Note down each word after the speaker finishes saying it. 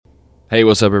Hey,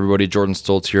 what's up, everybody? Jordan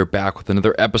Stoltz here, back with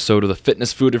another episode of the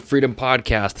Fitness, Food, and Freedom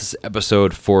Podcast. This is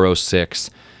episode 406,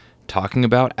 talking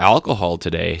about alcohol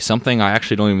today, something I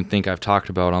actually don't even think I've talked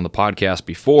about on the podcast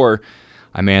before.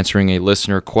 I'm answering a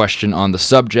listener question on the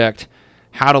subject,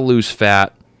 how to lose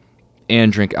fat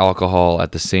and drink alcohol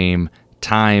at the same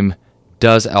time.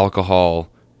 Does alcohol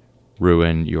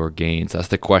ruin your gains? That's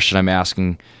the question I'm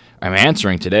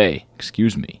answering today,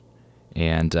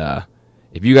 And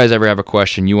if you guys ever have a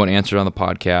question you want answered on the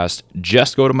podcast,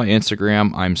 just go to my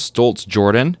Instagram. I'm Stoltz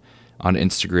Jordan on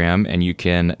Instagram, and you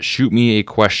can shoot me a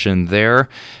question there.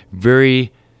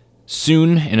 Very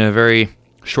soon, in a very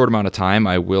short amount of time,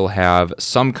 I will have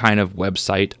some kind of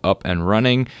website up and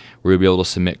running where you'll be able to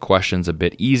submit questions a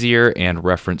bit easier and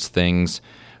reference things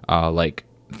like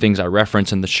things I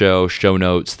reference in the show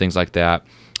notes, things like that.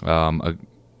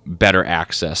 Better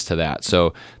access to that.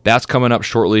 So that's coming up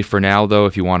shortly. For now, though,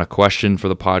 if you want a question for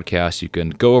the podcast, you can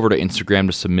go over to Instagram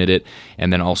to submit it,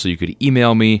 and then also you could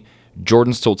email me,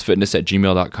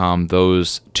 jordanstoltzfitness@gmail.com.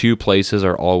 Those two places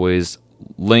are always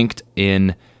linked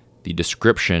in the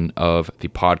description of the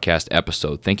podcast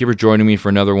episode. Thank you for joining me for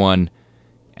another one,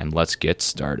 and let's get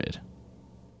started.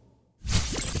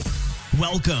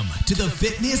 Welcome to the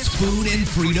Fitness, Food, and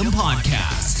Freedom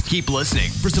Podcast. Keep listening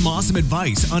for some awesome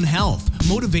advice on health,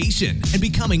 motivation, and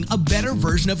becoming a better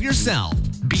version of yourself.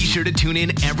 Be sure to tune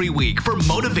in every week for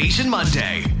Motivation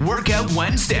Monday, Workout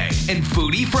Wednesday, and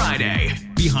Foodie Friday.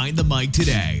 Behind the mic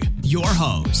today, your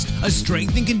host, a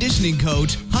strength and conditioning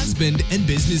coach, husband, and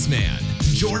businessman,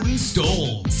 Jordan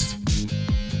Stoltz.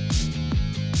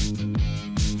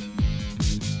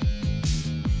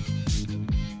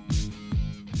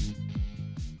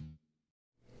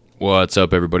 What's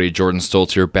up, everybody? Jordan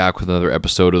Stoltz here, back with another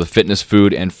episode of the Fitness,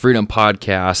 Food, and Freedom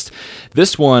Podcast.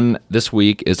 This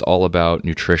week is all about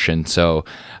nutrition. So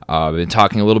I've been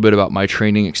talking a little bit about my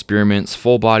training experiments,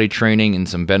 full body training, and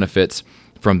some benefits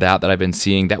from that I've been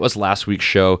seeing. That was last week's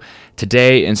show.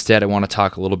 Today, instead, I want to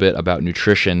talk a little bit about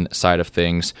nutrition side of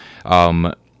things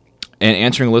and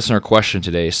answering a listener question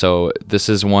today. So this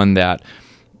is one that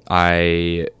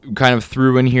I kind of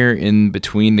threw in here in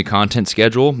between the content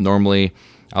schedule. Normally,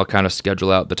 I'll kind of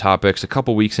schedule out the topics a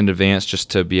couple weeks in advance just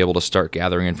to be able to start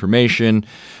gathering information,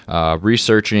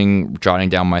 researching, jotting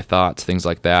down my thoughts, things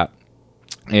like that.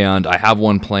 And I have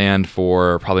one planned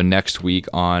for probably next week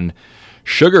on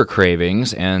sugar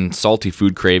cravings and salty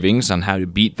food cravings, on how to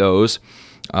beat those,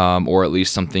 or at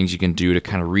least some things you can do to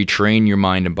kind of retrain your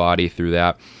mind and body through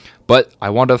that. But I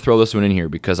wanted to throw this one in here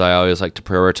because I always like to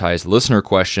prioritize listener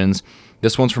questions.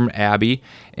 This one's from Abby,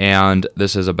 and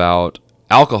this is about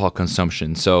alcohol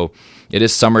consumption. So it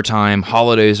is summertime,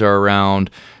 holidays are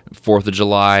around, 4th of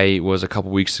July was a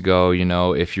couple weeks ago. You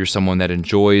know, if you're someone that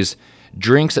enjoys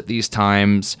drinks at these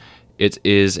times, it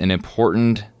is an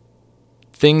important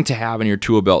thing to have in your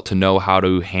tool belt to know how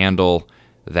to handle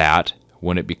that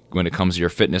when it comes to your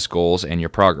fitness goals and your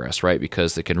progress, right?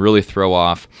 Because it can really throw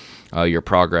off your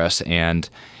progress. And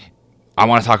I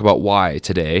want to talk about why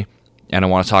today, and I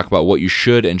want to talk about what you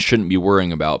should and shouldn't be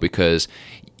worrying about, because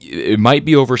it might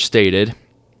be overstated,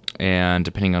 and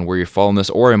depending on where you fall in this,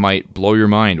 or it might blow your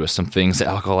mind with some things that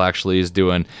alcohol actually is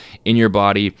doing in your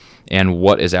body and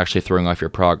what is actually throwing off your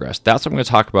progress. That's what I'm going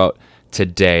to talk about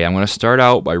today. I'm going to start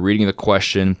out by reading the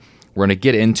question. We're going to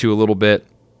get into a little bit,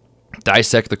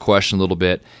 dissect the question a little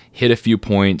bit, hit a few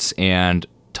points, and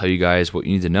tell you guys what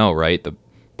you need to know, right? The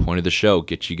point of the show,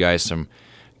 get you guys some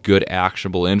good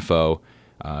actionable info,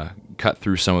 cut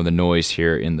through some of the noise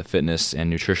here in the fitness and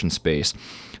nutrition space.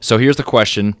 So here's the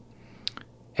question.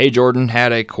 Hey, Jordan,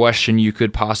 had a question you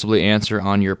could possibly answer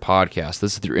on your podcast.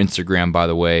 This is through Instagram, by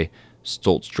the way,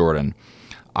 Stoltz Jordan.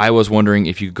 I was wondering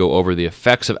if you could go over the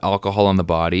effects of alcohol on the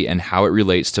body and how it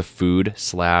relates to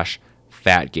food/fat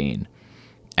gain,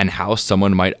 and how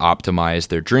someone might optimize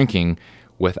their drinking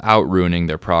without ruining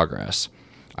their progress.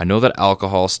 I know that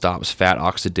alcohol stops fat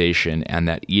oxidation and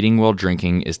that eating while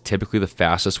drinking is typically the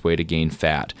fastest way to gain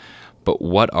fat. But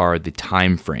what are the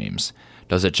time frames?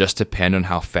 Does it just depend on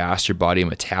how fast your body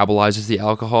metabolizes the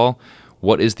alcohol?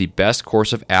 What is the best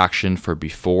course of action for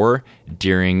before,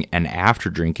 during, and after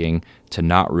drinking to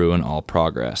not ruin all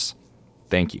progress?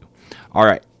 Thank you. All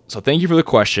right, so thank you for the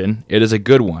question. It is a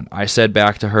good one. I said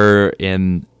back to her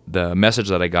in the message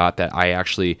that I got that I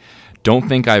actually don't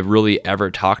think I've really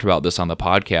ever talked about this on the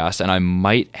podcast, and I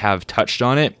might have touched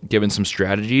on it, given some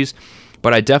strategies,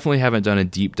 but I definitely haven't done a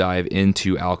deep dive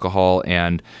into alcohol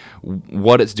and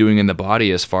what it's doing in the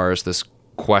body as far as this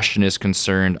question is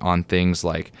concerned on things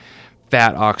like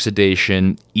fat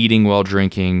oxidation, eating while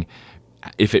drinking,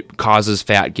 if it causes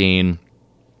fat gain,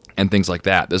 and things like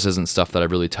that. This isn't stuff that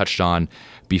I've really touched on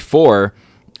before.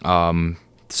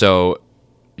 So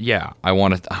yeah, I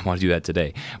want to do that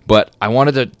today. But I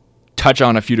wanted to touch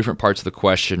on a few different parts of the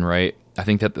question, right? I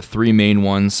think that the three main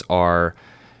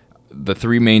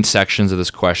sections of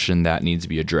this question that needs to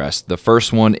be addressed. The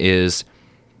first one is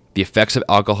the effects of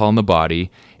alcohol in the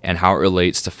body and how it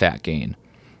relates to fat gain.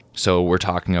 So we're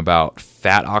talking about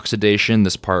fat oxidation,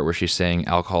 this part where she's saying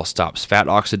alcohol stops fat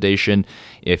oxidation.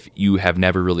 If you have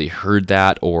never really heard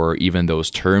that or even those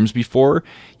terms before,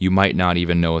 you might not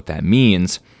even know what that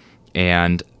means,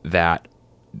 and that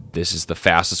this is the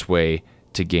fastest way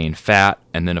to gain fat,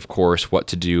 and then of course what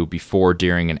to do before,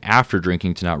 during, and after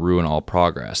drinking to not ruin all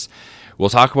progress. We'll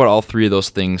talk about all three of those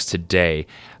things today,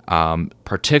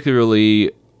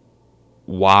 particularly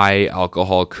why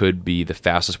alcohol could be the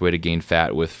fastest way to gain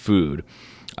fat with food.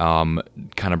 Kind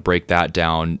of break that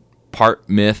down, part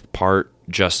myth, part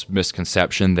just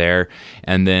misconception there,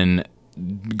 and then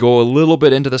go a little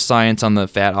bit into the science on the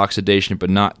fat oxidation, but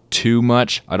not too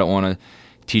much. I don't want to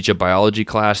teach a biology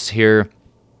class here.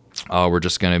 We're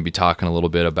just going to be talking a little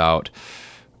bit about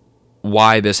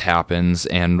why this happens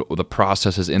and the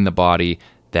processes in the body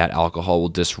that alcohol will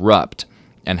disrupt,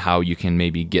 and how you can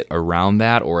maybe get around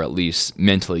that, or at least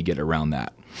mentally get around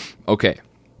that. Okay,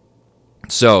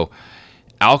 so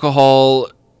alcohol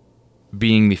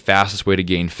being the fastest way to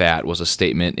gain fat was a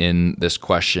statement in this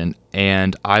question,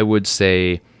 and I would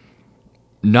say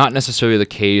not necessarily the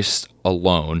case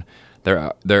alone.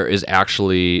 There is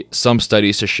actually some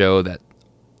studies to show that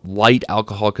light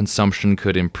alcohol consumption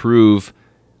could improve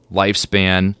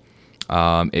lifespan.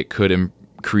 It could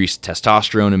increase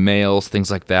testosterone in males, things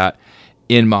like that,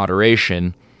 in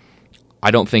moderation.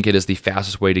 I don't think it is the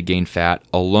fastest way to gain fat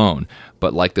alone,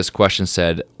 but like this question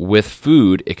said, with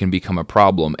food, it can become a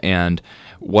problem. And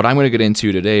what I'm going to get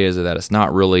into today is that it's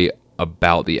not really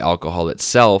about the alcohol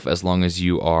itself, as long as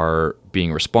you are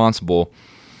being responsible.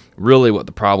 Really what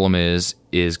the problem is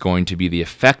going to be the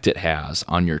effect it has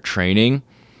on your training,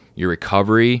 your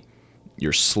recovery,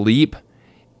 your sleep,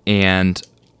 and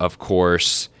of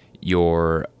course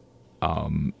your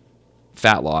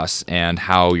fat loss and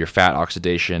how your fat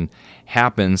oxidation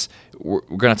happens. We're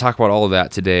going to talk about all of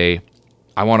that today.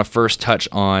 I want to first touch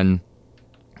on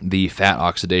the fat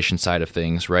oxidation side of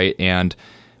things, right? And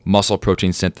muscle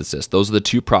protein synthesis. Those are the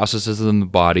two processes in the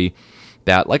body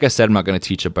that, like I said, I'm not going to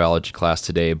teach a biology class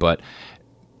today, but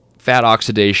fat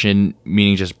oxidation,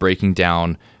 meaning just breaking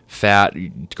down fat,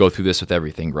 you go through this with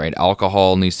everything, right?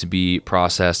 Alcohol needs to be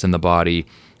processed in the body.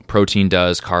 Protein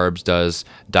does, carbs does,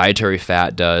 dietary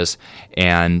fat does,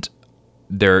 and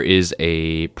there is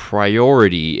a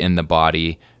priority in the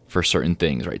body for certain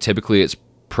things, right? Typically it's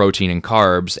protein and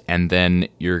carbs, and then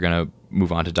you're going to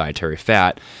move on to dietary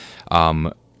fat,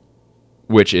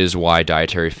 which is why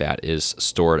dietary fat is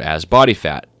stored as body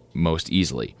fat most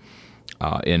easily,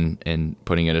 in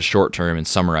putting it as short term and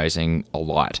summarizing a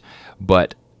lot.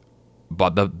 But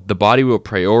the body will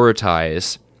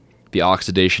prioritize the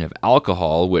oxidation of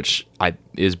alcohol, which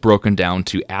is broken down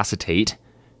to acetate,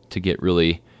 to get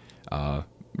really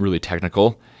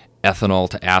technical, ethanol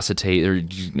to acetate. There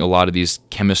are a lot of these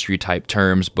chemistry type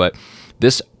terms, but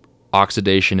this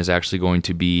oxidation is actually going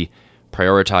to be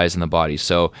prioritized in the body.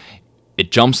 So it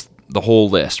jumps the whole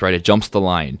list, right? It jumps the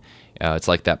line. It's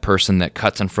like that person that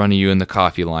cuts in front of you in the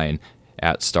coffee line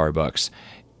at Starbucks.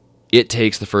 It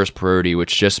takes the first priority,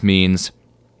 which just means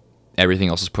everything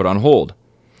else is put on hold.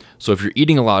 So if you're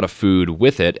eating a lot of food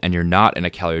with it and you're not in a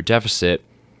calorie deficit,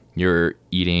 you're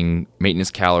eating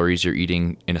maintenance calories, you're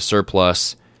eating in a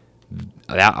surplus,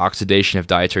 that oxidation of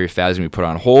dietary fat is going to be put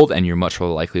on hold, and you're much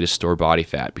more likely to store body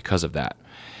fat because of that.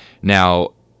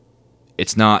 Now,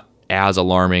 it's not as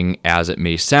alarming as it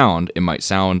may sound. It might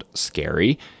sound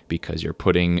scary because you're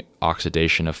putting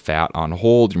oxidation of fat on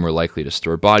hold, you're more likely to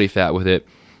store body fat with it.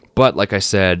 But like I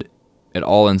said, it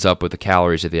all ends up with the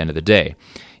calories at the end of the day.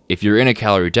 If you're in a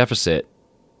calorie deficit,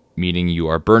 meaning you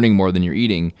are burning more than you're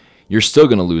eating, you're still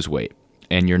going to lose weight,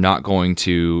 and you're not going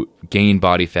to gain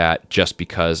body fat just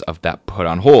because of that put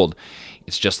on hold.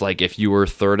 It's just like if you were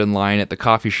third in line at the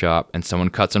coffee shop and someone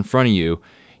cuts in front of you,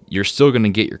 you're still going to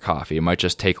get your coffee. It might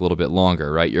just take a little bit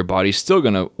longer, right? Your body's still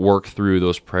going to work through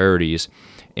those priorities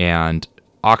and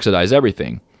oxidize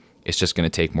everything. It's just going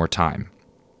to take more time.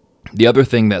 The other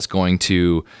thing that's going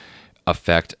to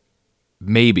affect,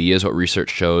 maybe, is what research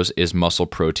shows, is muscle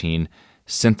protein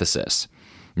synthesis.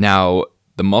 Now,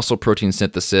 the muscle protein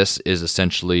synthesis is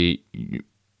essentially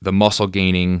the muscle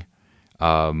gaining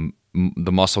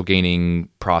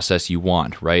process you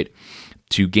want, right?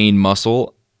 To gain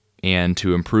muscle and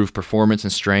to improve performance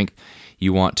and strength,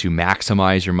 you want to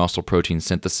maximize your muscle protein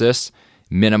synthesis,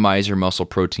 minimize your muscle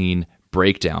protein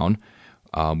breakdown,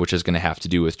 which is going to have to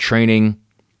do with training,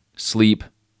 sleep,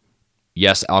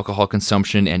 yes, alcohol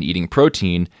consumption, and eating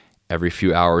protein every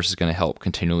few hours is going to help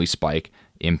continually spike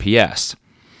MPS.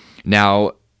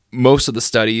 Now, most of the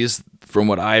studies, from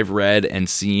what I've read and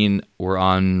seen, were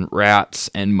on rats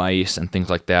and mice and things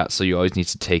like that, so you always need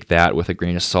to take that with a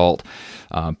grain of salt.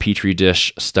 Petri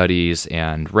dish studies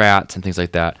and rats and things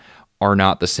like that are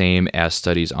not the same as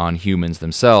studies on humans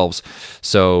themselves.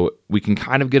 So we can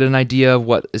kind of get an idea of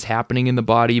what is happening in the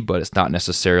body, but it's not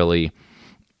necessarily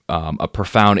a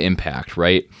profound impact,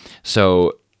 right?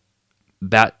 So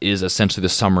that is essentially the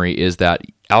summary, is that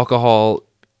alcohol,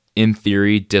 in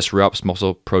theory, disrupts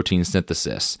muscle protein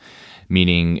synthesis,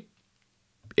 meaning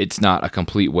it's not a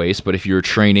complete waste, but if you're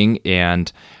training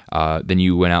and then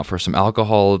you went out for some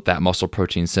alcohol, that muscle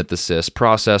protein synthesis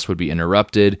process would be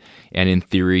interrupted, and in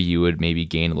theory, you would maybe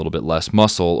gain a little bit less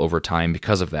muscle over time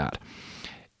because of that.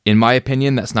 In my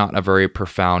opinion, that's not a very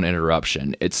profound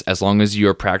interruption. It's as long as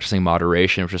you're practicing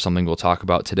moderation, which is something we'll talk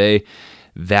about today,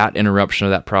 that interruption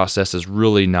of that process is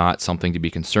really not something to be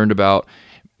concerned about.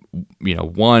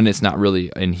 One, it's not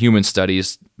really in human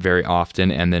studies very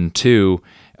often, and then two,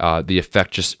 the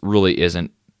effect just really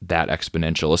isn't that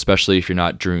exponential, especially if you're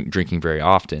not drinking very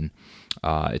often.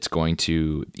 It's going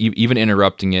to, even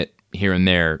interrupting it here and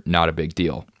there, not a big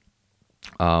deal.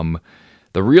 The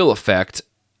real effect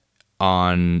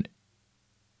on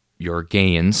your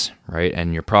gains, right,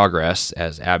 and your progress,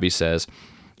 as Abby says,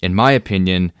 in my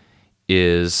opinion,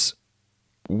 is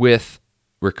with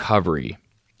recovery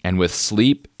and with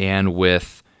sleep and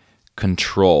with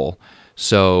control.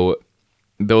 So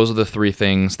those are the three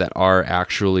things that are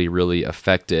actually really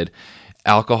affected.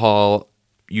 Alcohol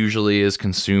usually is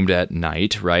consumed at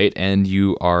night, right? And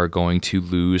you are going to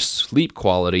lose sleep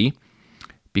quality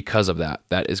because of that.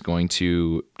 That is going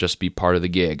to just be part of the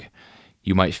gig.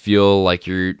 You might feel like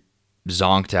you're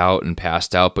zonked out and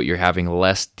passed out, but you're having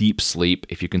less deep sleep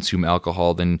if you consume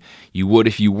alcohol than you would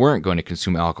if you weren't going to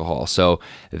consume alcohol. So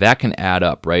that can add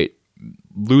up, right?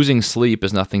 Losing sleep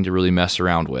is nothing to really mess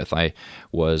around with. I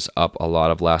was up a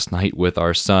lot of last night with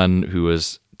our son, who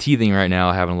is teething right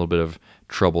now, having a little bit of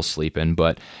trouble sleeping,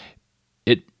 but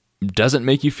it doesn't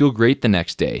make you feel great the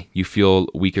next day. You feel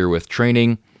weaker with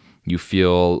training. You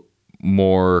feel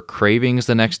more cravings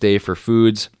the next day for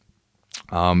foods.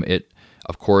 It,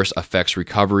 of course, affects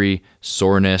recovery,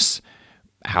 soreness,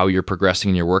 how you're progressing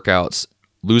in your workouts.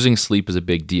 Losing sleep is a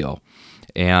big deal,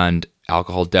 and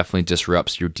alcohol definitely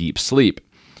disrupts your deep sleep.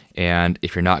 And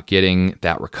if you're not getting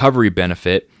that recovery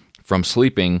benefit from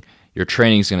sleeping, your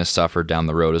training is going to suffer down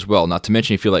the road as well. Not to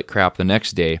mention, you feel like crap the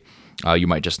next day. You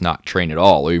might just not train at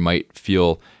all, or you might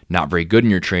feel not very good in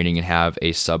your training and have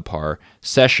a subpar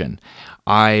session.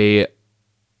 I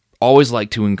always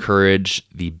like to encourage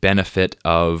the benefit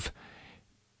of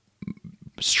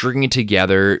stringing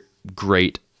together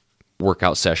great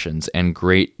workout sessions and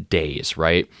great days,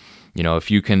 right?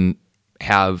 If you can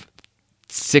have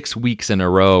 6 weeks in a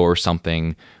row or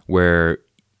something where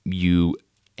you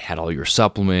had all your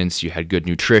supplements, you had good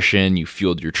nutrition, you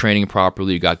fueled your training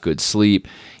properly, you got good sleep,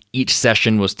 each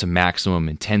session was to maximum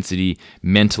intensity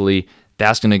mentally,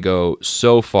 that's going to go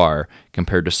so far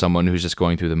compared to someone who's just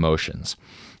going through the motions.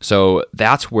 So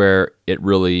that's where it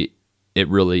really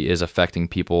is affecting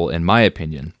people, in my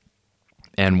opinion,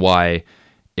 and why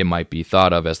it might be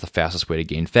thought of as the fastest way to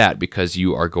gain fat, because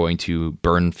you are going to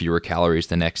burn fewer calories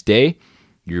the next day.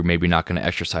 You're maybe not going to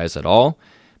exercise at all,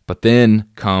 but then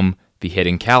come the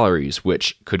hidden calories,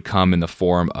 which could come in the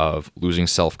form of losing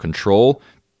self-control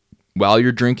while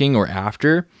you're drinking or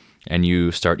after, and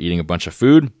you start eating a bunch of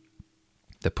food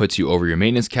that puts you over your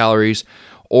maintenance calories,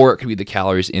 or it could be the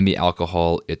calories in the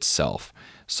alcohol itself.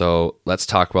 So let's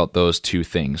talk about those two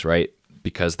things, right?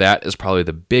 Because that is probably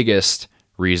the biggest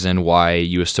reason why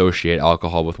you associate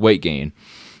alcohol with weight gain.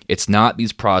 It's not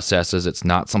these processes, it's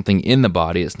not something in the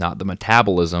body, it's not the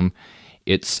metabolism,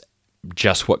 it's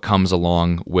just what comes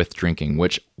along with drinking,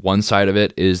 which one side of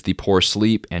it is the poor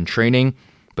sleep and training,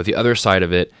 but the other side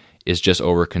of it is just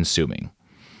over consuming.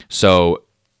 So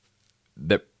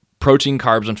the protein,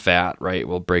 carbs, and fat, right?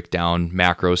 We'll break down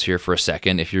macros here for a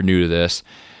second if you're new to this.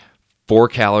 4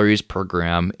 calories per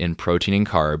gram in protein and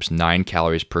carbs, 9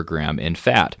 calories per gram in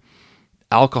fat.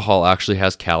 Alcohol actually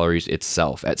has calories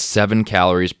itself at 7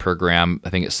 calories per gram. I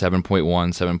think it's 7.1,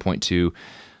 7.2,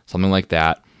 something like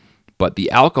that. But the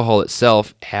alcohol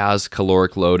itself has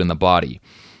caloric load in the body,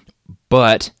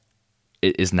 but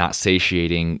it is not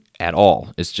satiating at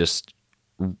all. It's just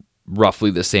roughly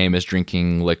the same as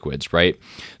drinking liquids, right?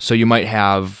 So you might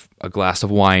have a glass of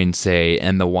wine, say,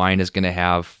 and the wine is going to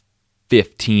have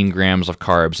 15 grams of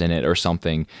carbs in it or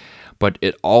something, but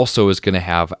it also is going to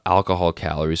have alcohol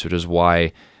calories, which is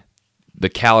why the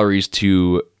calories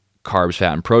to carbs,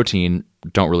 fat, and protein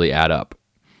don't really add up.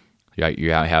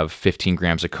 You have 15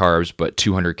 grams of carbs, but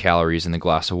 200 calories in the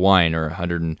glass of wine, or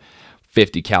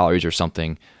 150 calories or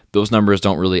something. Those numbers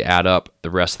don't really add up.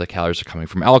 The rest of the calories are coming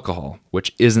from alcohol,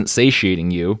 which isn't satiating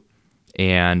you,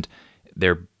 and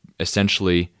they're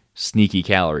essentially sneaky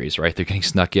calories, right? They're getting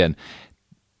snuck in.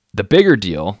 The bigger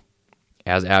deal,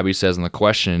 as Abby says in the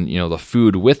question, the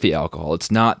food with the alcohol,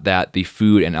 it's not that the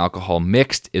food and alcohol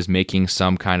mixed is making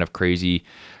some kind of crazy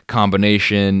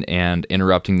combination and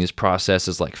interrupting these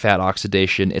processes like fat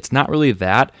oxidation. It's not really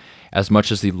that as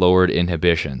much as the lowered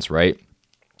inhibitions, right?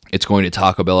 It's going to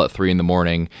Taco Bell at 3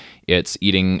 a.m. It's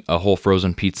eating a whole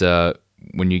frozen pizza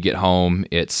when you get home.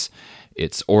 It's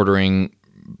ordering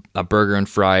a burger and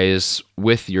fries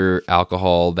with your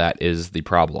alcohol that is the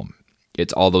problem.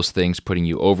 It's all those things putting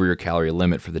you over your calorie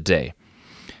limit for the day.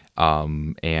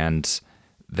 And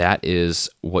that is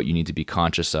what you need to be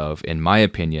conscious of, in my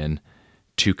opinion,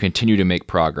 to continue to make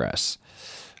progress.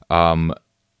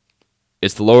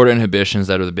 It's the lowered inhibitions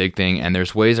that are the big thing, and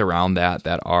there's ways around that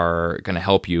are going to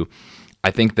help you.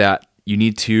 I think that you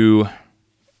need to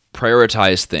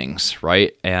prioritize things,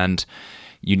 right? And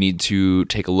you need to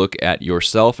take a look at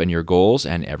yourself and your goals,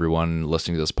 and everyone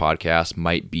listening to this podcast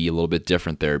might be a little bit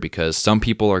different there, because some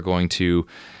people are going to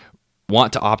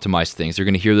want to optimize things. They're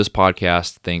going to hear this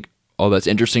podcast, think, oh, that's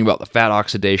interesting about the fat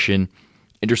oxidation,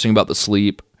 interesting about the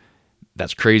sleep.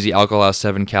 That's crazy. Alcohol has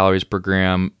 7 calories per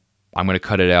gram. I'm going to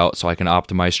cut it out so I can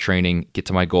optimize training, get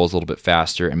to my goals a little bit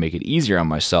faster, and make it easier on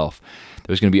myself.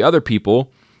 There's going to be other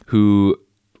people who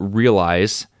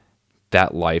realize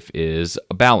that life is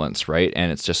a balance, right?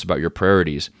 And it's just about your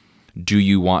priorities. Do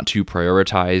you want to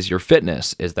prioritize your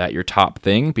fitness? Is that your top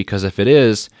thing? Because if it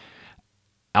is,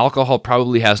 alcohol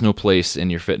probably has no place in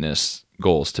your fitness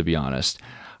goals, to be honest.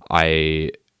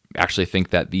 I actually think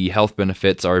that the health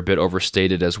benefits are a bit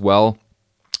overstated as well.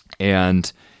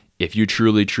 And if you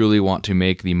truly, truly want to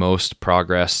make the most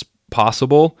progress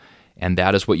possible, and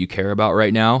that is what you care about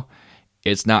right now,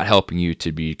 it's not helping you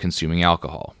to be consuming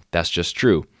alcohol. That's just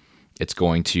true. It's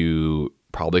going to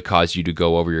probably cause you to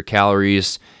go over your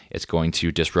calories. It's going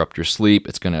to disrupt your sleep.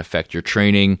 It's going to affect your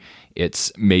training.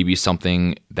 It's maybe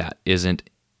something that isn't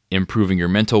improving your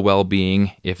mental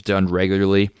well-being if done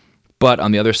regularly. But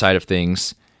on the other side of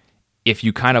things, if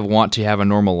you kind of want to have a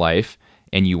normal life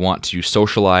and you want to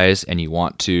socialize and you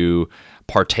want to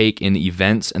partake in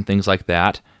events and things like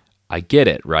that, I get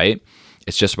it, right?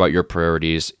 It's just about your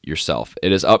priorities yourself.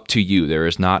 It is up to you. There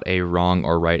is not a wrong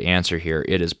or right answer here.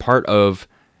 It is part of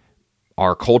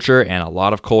our culture and a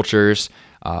lot of cultures,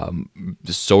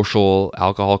 social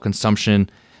alcohol consumption.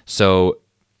 So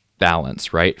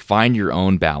balance, right? Find your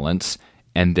own balance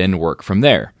and then work from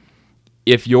there.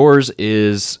 If yours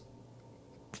is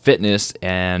fitness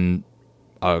and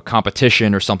a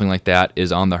competition or something like that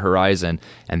is on the horizon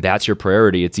and that's your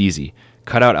priority, it's easy.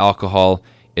 Cut out alcohol.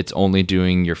 It's only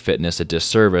doing your fitness a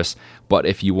disservice. But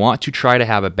if you want to try to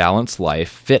have a balanced life,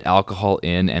 fit alcohol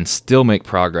in and still make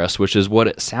progress, which is what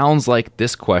it sounds like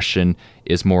this question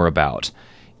is more about,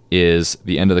 is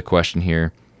the end of the question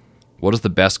here. What is the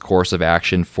best course of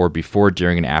action for before,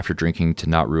 during, and after drinking to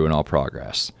not ruin all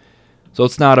progress? So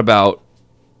it's not about,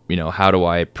 how do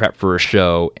I prep for a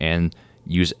show and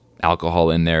use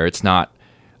alcohol in there? It's not,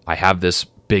 I have this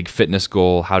big fitness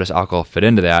goal. How does alcohol fit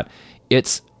into that?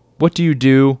 It's, what do you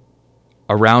do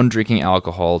around drinking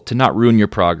alcohol to not ruin your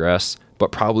progress,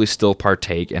 but probably still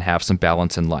partake and have some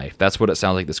balance in life? That's what it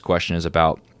sounds like this question is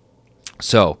about.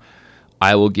 So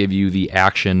I will give you the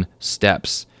action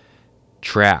steps.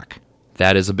 Track.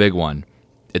 That is a big one.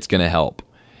 It's going to help.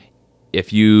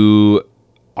 If you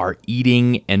are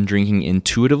eating and drinking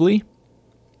intuitively,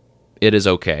 it is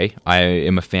okay. I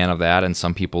am a fan of that, and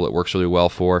some people it works really well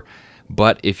for.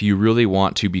 But if you really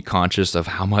want to be conscious of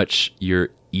how much you're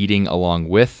eating along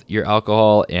with your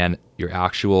alcohol and your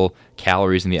actual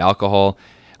calories in the alcohol,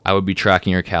 I would be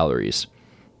tracking your calories.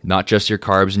 Not just your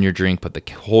carbs in your drink, but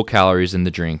the whole calories in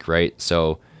the drink, right?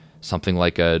 So something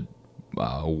like a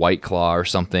White Claw or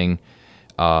something,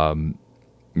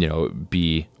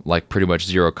 be like pretty much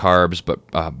 0 carbs, but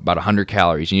about 100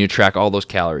 calories. You need to track all those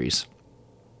calories.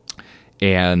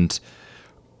 And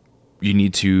you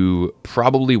need to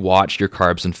probably watch your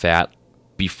carbs and fat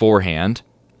beforehand,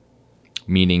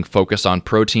 meaning focus on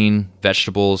protein,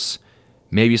 vegetables,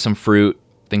 maybe some fruit,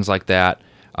 things like that.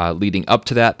 Leading up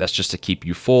to that, that's just to keep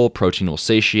you full. Protein will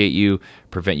satiate you,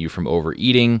 prevent you from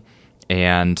overeating.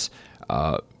 And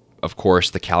of course,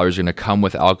 the calories are going to come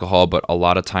with alcohol, but a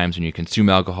lot of times when you consume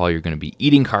alcohol, you're going to be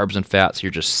eating carbs and fats. So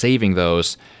you're just saving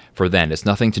those for then. It's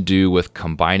nothing to do with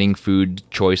combining food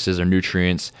choices or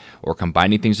nutrients or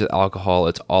combining things with alcohol.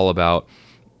 It's all about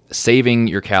saving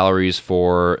your calories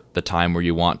for the time where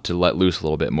you want to let loose a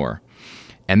little bit more.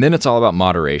 And then it's all about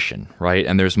moderation, right?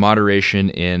 And there's moderation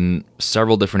in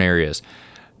several different areas.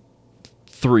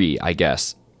 3, I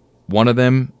guess. One of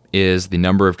them is the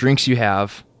number of drinks you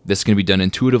have. This can be done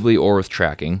intuitively or with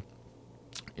tracking.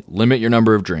 Limit your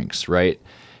number of drinks, right?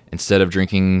 Instead of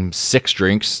drinking 6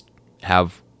 drinks,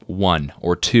 have 1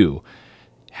 or 2.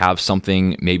 Have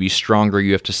something maybe stronger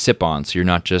you have to sip on, so you're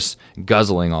not just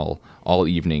guzzling all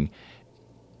evening.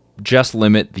 Just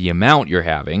limit the amount you're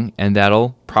having, and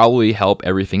that'll probably help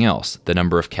everything else. The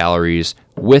number of calories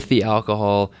with the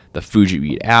alcohol, the food you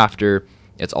eat after,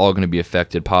 it's all going to be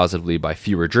affected positively by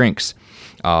fewer drinks.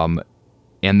 And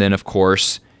then, of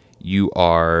course, you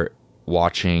are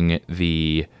watching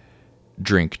the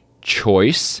drink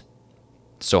choice.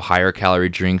 So higher calorie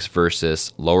drinks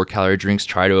versus lower calorie drinks.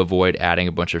 Try to avoid adding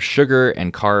a bunch of sugar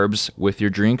and carbs with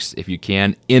your drinks if you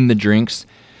can in the drinks,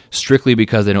 strictly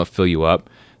because they don't fill you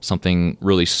up. Something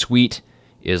really sweet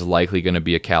is likely going to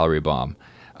be a calorie bomb.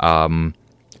 And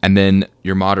then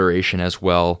your moderation as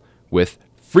well with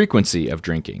frequency of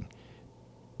drinking.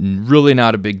 Really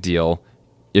not a big deal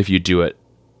if you do it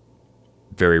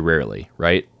very rarely,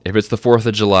 right? If it's the 4th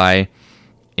of July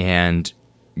and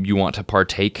you want to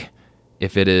partake,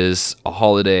 if it is a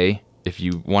holiday, if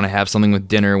you want to have something with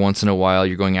dinner once in a while,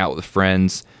 you're going out with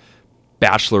friends,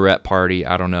 bachelorette party,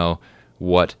 I don't know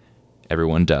what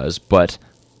everyone does, but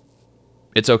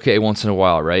it's okay once in a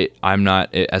while, right? I'm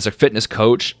not, as a fitness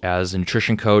coach, as a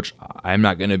nutrition coach, I'm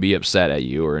not going to be upset at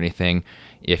you or anything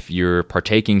if you're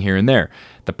partaking here and there.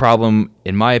 The problem,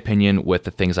 in my opinion, with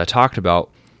the things I talked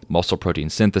about, muscle protein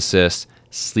synthesis,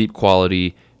 sleep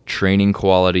quality, training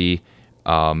quality,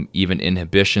 even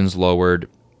inhibitions lowered,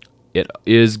 it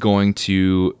is going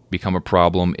to become a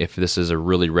problem if this is a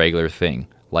really regular thing,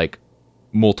 like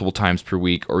multiple times per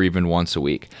week or even once a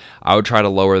week. I would try to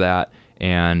lower that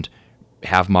and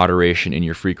have moderation in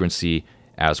your frequency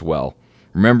as well.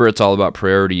 Remember, it's all about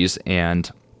priorities, and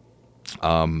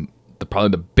probably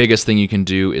the biggest thing you can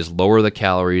do is lower the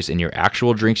calories in your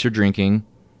actual drinks you're drinking,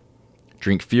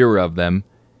 drink fewer of them,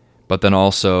 but then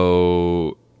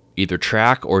also either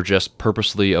track or just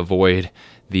purposely avoid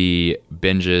the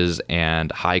binges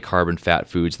and high carb and fat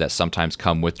foods that sometimes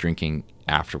come with drinking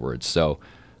afterwards. So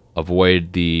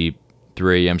avoid the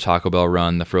 3 a.m. Taco Bell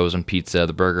run, the frozen pizza,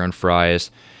 the burger and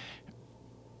fries.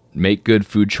 Make good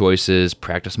food choices,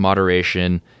 practice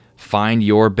moderation, find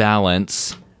your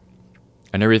balance,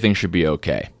 and everything should be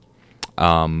okay.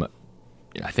 I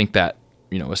think that,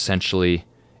 essentially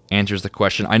answers the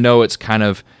question. I know it's kind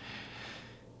of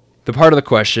the part of the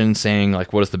question saying,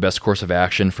 like, what is the best course of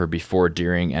action for before,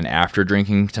 during, and after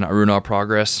drinking to not ruin our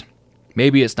progress?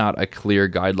 Maybe it's not a clear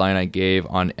guideline I gave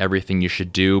on everything you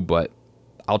should do, but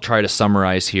I'll try to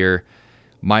summarize here.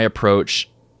 My approach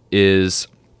is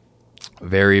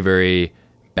very, very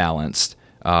balanced.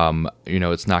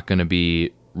 It's not going to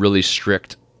be really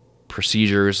strict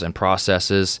procedures and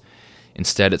processes.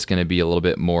 Instead, it's going to be a little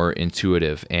bit more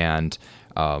intuitive and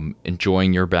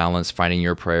enjoying your balance, finding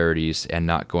your priorities, and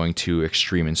not going too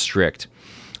extreme and strict.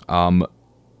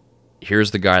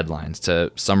 Here's the guidelines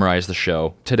to summarize the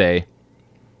show today.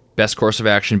 Best course of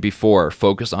action before,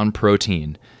 focus on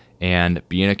protein and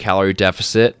be in a calorie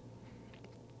deficit.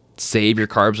 Save your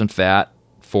carbs and fat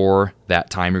for that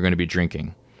time you're going to be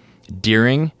drinking.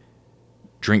 During,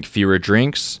 drink fewer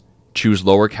drinks, choose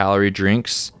lower calorie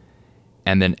drinks,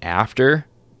 and then after,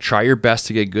 try your best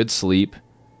to get good sleep.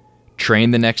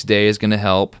 Train the next day is going to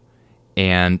help,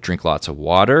 and drink lots of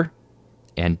water,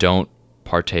 and don't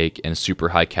partake in super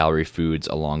high calorie foods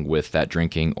along with that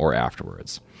drinking or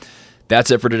afterwards. That's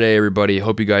it for today, everybody.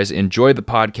 Hope you guys enjoyed the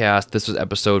podcast. This was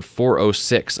episode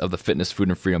 406 of the Fitness, Food,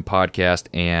 and Freedom podcast,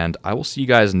 and I will see you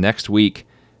guys next week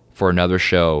for another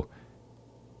show.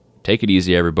 Take it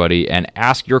easy, everybody, and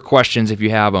ask your questions if you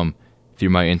have them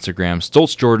through my Instagram,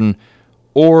 StoltzJordan,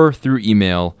 or through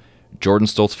email,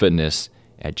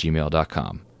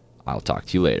 jordanstoltzfitness@gmail.com. I'll talk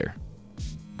to you later.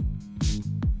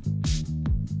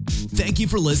 Thank you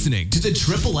for listening to the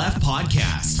Triple F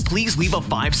Podcast. Please leave a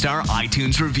 5-star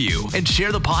iTunes review and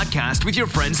share the podcast with your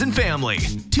friends and family.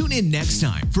 Tune in next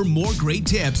time for more great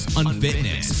tips on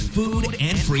fitness, food,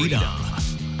 and freedom.